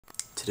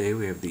Today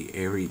we have the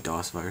Ari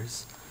DOS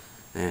Virus,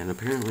 and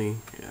apparently,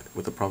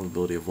 with a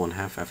probability of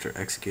 1/2 after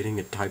executing,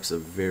 it types a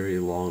very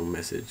long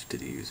message to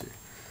the user.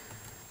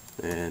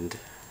 And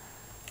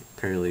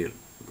apparently it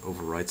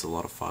overwrites a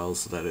lot of files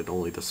so that it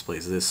only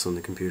displays this when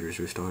the computer is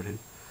restarted.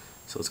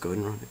 So let's go ahead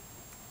and run it.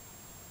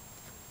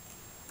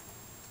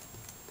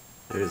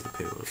 There's the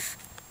payload.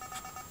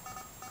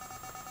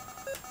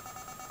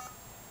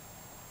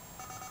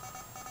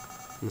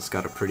 And it's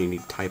got a pretty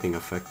neat typing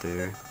effect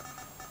there.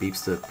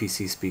 Beeps the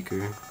PC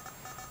speaker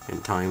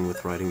in time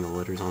with writing the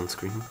letters on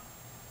screen.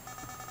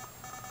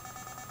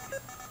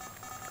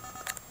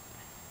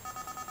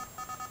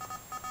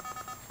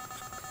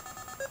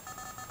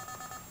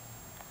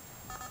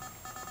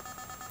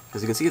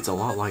 As you can see, it's a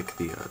lot like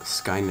the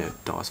Skynet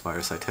DOS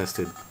virus I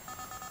tested,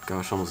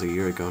 gosh, almost a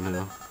year ago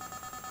now.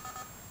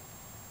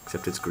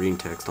 Except it's green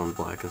text on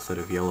black instead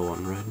of yellow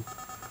on red.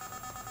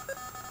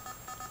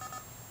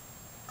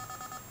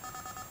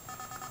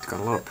 It's got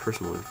a lot of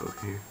personal info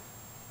here.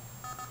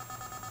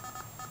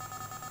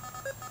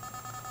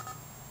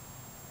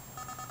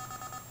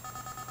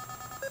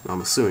 I'm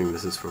assuming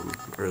this is from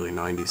early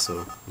 90s,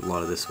 so a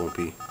lot of this won't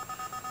be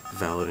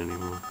valid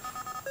anymore.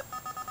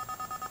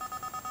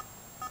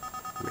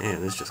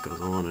 Man, this just goes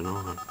on and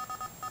on.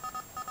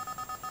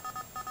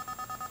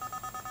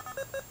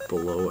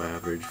 Below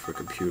average for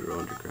computer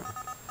underground.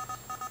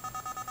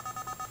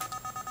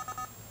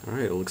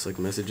 Alright, it looks like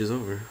the message is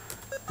over.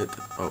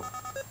 Oh.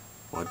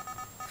 What?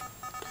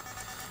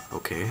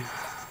 Okay.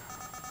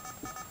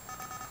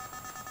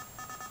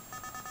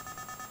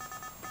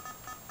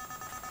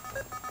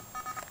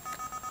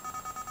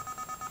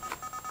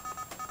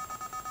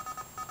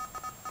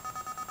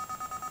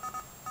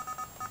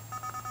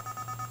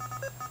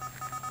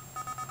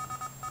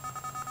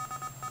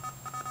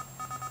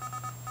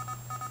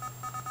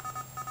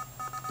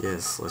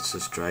 Yes, let's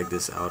just drag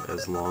this out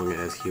as long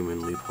as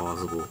humanly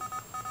possible.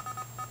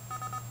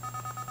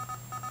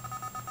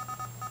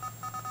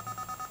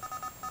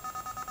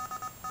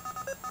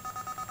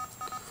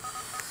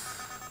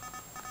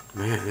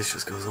 Man, this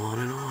just goes on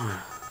and on.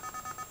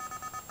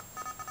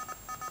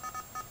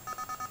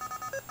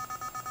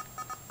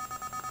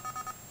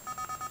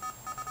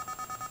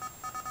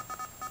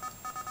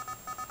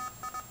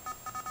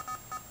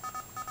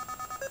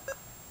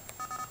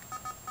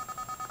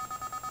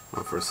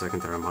 Well, for a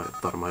second there, I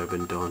thought I might have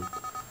been done.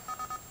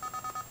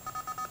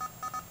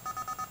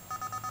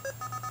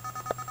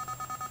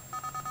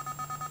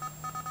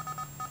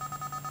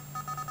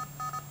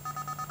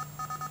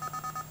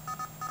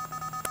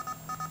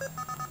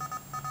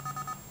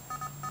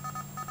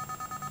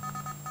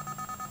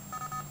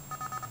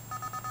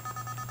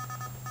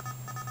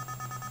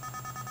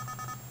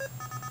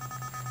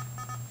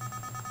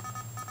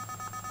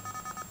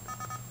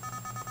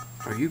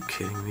 Are you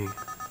kidding me?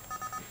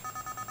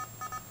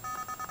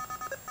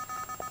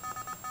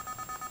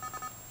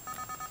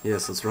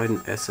 Yes, let's write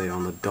an essay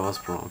on the DOS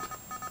prompt.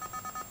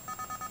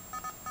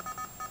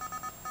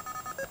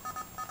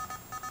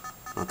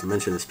 Not to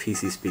mention this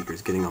PC speaker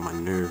is getting on my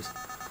nerves.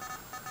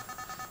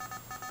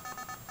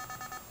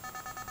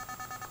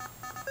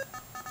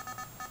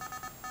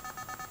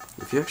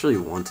 If you actually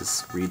want to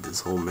read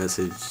this whole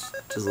message,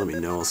 just let me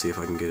know, I'll see if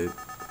I can get it.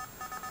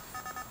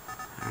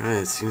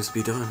 Alright, it seems to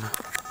be done.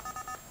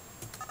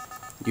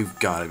 You've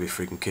gotta be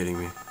freaking kidding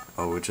me.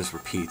 Oh, it just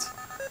repeats.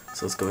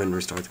 So let's go ahead and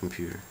restart the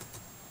computer.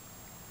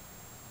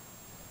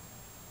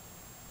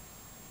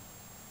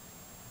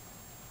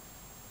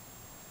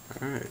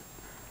 Alright,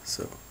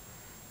 so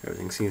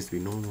everything seems to be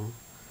normal.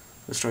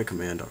 Let's try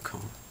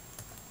command.com.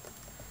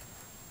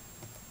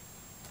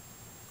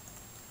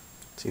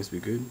 Seems to be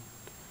good.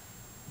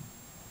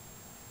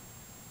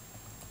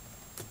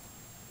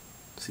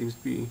 Seems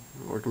to be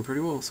working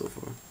pretty well so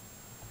far.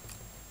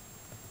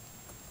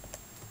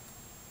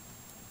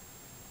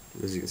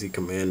 As you can see,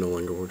 command no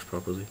longer works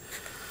properly.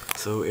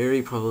 So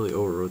Ari probably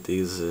overwrote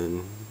these,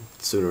 and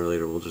sooner or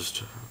later we'll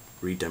just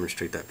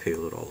re-demonstrate that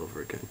payload all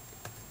over again.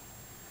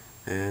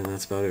 And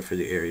that's about it for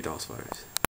the Ari DOS virus.